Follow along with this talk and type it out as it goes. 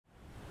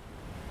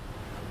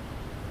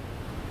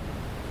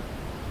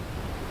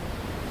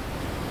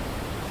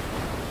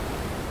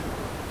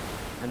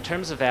In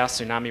terms of our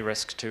tsunami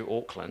risk to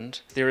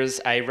Auckland, there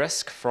is a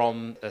risk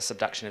from a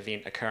subduction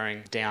event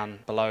occurring down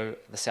below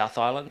the South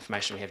Island.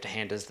 Information we have to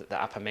hand is that the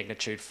upper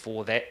magnitude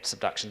for that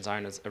subduction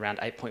zone is around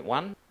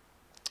 8.1.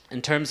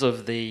 In terms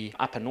of the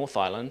upper North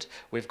Island,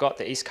 we've got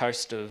the east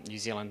coast of New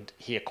Zealand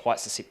here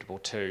quite susceptible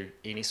to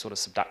any sort of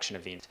subduction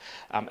event.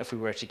 If we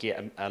were to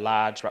get a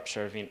large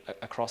rupture event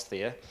across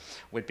there,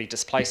 we'd be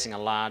displacing a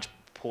large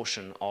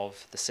portion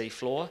of the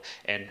seafloor,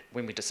 and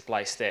when we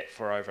displace that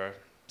for over,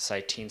 say,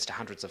 tens to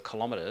hundreds of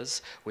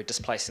kilometres, we're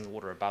displacing the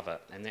water above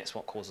it, and that's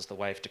what causes the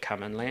wave to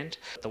come inland.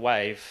 The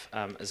wave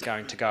is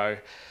going to go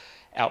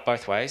out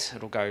both ways.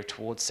 It'll go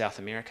towards South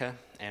America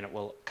and it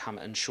will come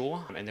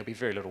inshore, and there'll be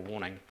very little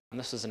warning. And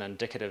this is an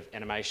indicative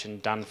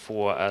animation done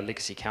for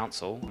Auckland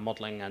Council,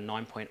 modelling a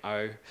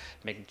 9.0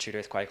 magnitude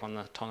earthquake on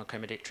the Tonga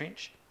Kermadec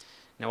Trench.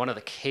 Now, one of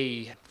the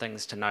key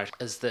things to note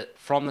is that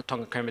from the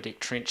Tonga Kermadec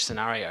Trench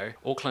scenario,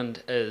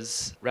 Auckland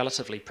is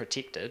relatively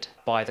protected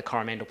by the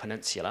Coromandel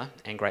Peninsula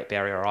and Great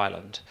Barrier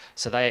Island.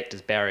 So they act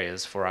as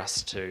barriers for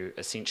us to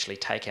essentially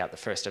take out the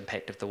first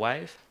impact of the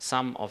wave.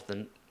 Some of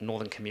the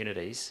northern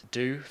communities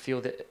do feel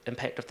the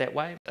impact of that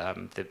wave.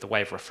 The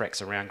wave refracts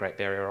around Great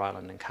Barrier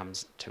Island and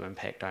comes to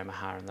impact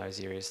Omaha and those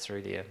areas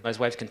through there. Those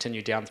waves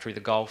continue down through the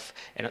Gulf,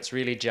 and it's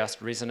really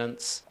just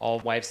resonance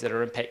of waves that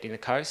are impacting the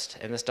coast,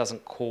 and this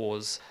doesn't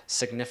cause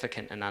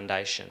significant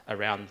inundation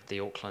around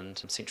the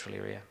Auckland central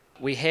area.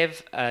 We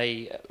have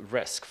a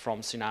risk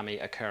from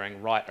tsunami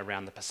occurring right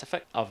around the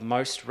Pacific. Of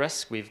most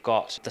risk, we've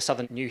got the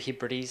southern New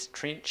Hebrides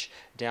Trench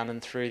down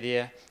and through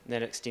there, and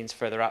that extends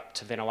further up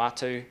to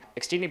Vanuatu.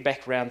 Extending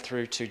back around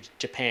through to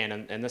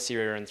Japan and this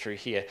area and through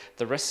here,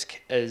 the risk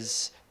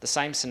is the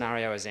same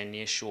scenario as our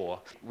near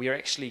shore. We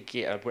actually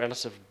get a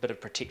relative bit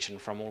of protection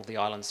from all the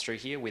islands through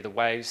here where the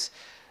waves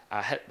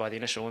are hit by the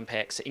initial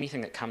impacts.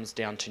 Anything that comes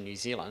down to New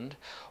Zealand,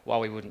 while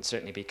we wouldn't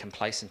certainly be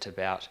complacent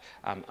about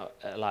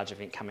a large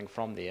event coming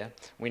from there,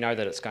 we know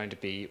that it's going to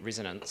be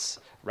resonance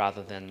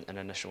rather than an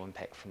initial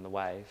impact from the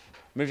wave.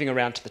 Moving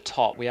around to the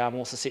top, we are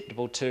more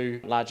susceptible to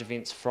large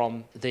events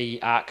from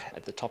the arc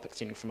at the top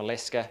extending from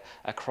Alaska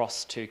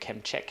across to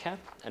Kamchatka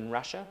in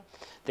Russia.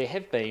 There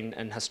have been,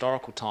 in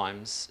historical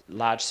times,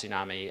 large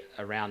tsunami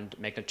around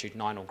magnitude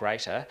 9 or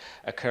greater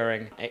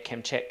occurring at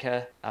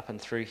Kamchatka, up and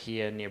through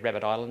here near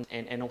Rabbit Island,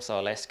 and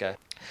also Alaska.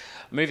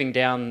 Moving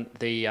down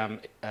the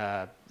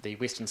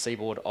western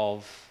seaboard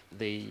of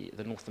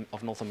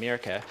North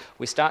America,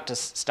 we start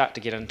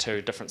to get into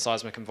a different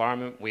seismic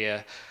environment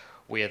where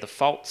the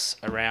faults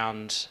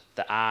around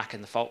the arc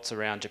and the faults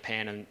around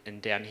Japan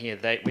and down here,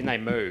 when they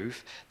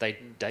move, they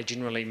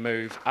generally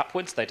move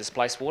upwards. They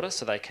displace water,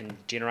 so they can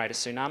generate a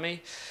tsunami.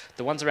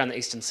 The ones around the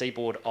eastern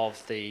seaboard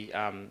of the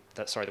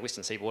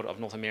western seaboard of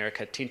North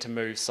America tend to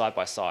move side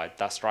by side.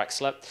 They strike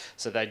slip,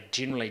 so they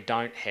generally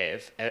don't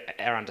have,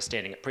 our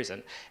understanding at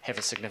present, have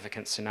a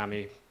significant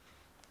tsunami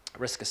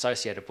risk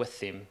associated with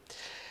them.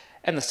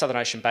 In the Southern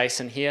Ocean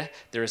Basin here,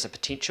 there is a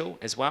potential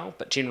as well,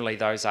 but generally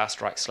those are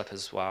strike slip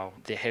as well.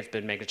 There have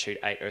been magnitude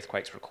 8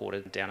 earthquakes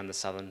recorded down in the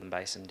Southern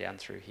Basin down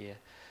through here.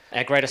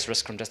 Our greatest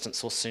risk from distant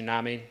source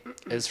tsunami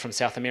is from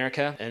South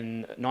America. In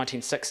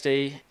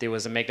 1960, there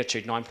was a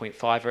magnitude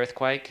 9.5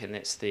 earthquake, and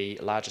that's the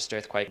largest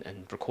earthquake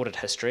in recorded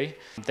history.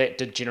 That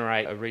did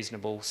generate a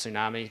reasonable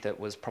tsunami that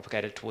was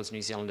propagated towards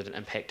New Zealand and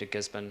impacted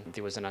Gisborne.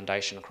 There was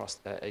inundation across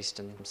the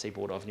eastern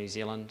seaboard of New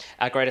Zealand.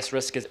 Our greatest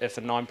risk is if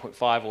a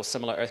 9.5 or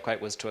similar earthquake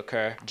was to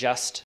occur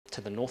just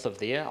to the north of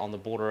there, on the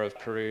border of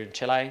Peru and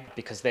Chile,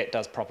 because that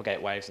does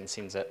propagate waves and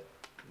sends it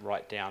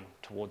right down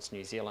towards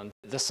New Zealand.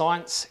 The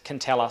science can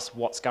tell us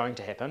what's going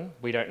to happen.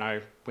 We don't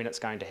know when it's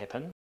going to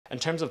happen. In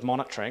terms of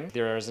monitoring,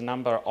 there is a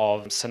number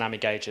of tsunami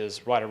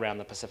gauges right around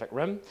the Pacific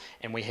Rim,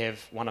 and we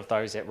have one of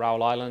those at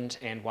Raoul Island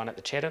and one at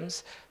the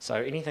Chathams. So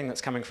anything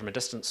that's coming from a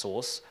distant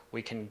source,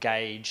 we can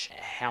gauge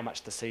how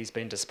much the sea's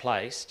been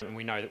displaced, and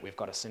we know that we've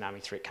got a tsunami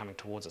threat coming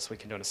towards us. We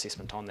can do an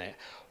assessment on that.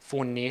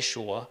 For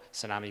nearshore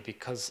tsunami,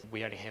 because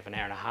we only have an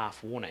hour and a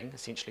half warning,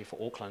 essentially for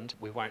Auckland,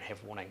 we won't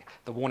have warning.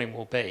 The warning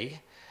will be,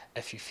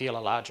 if you feel a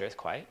large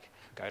earthquake,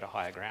 go to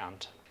higher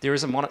ground. There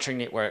is a monitoring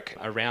network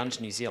around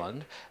New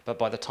Zealand, but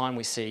by the time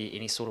we see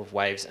any sort of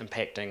waves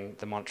impacting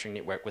the monitoring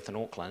network within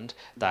Auckland,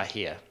 they're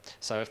here.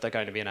 So if they're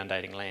going to be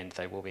inundating land,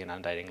 they will be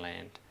inundating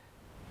land.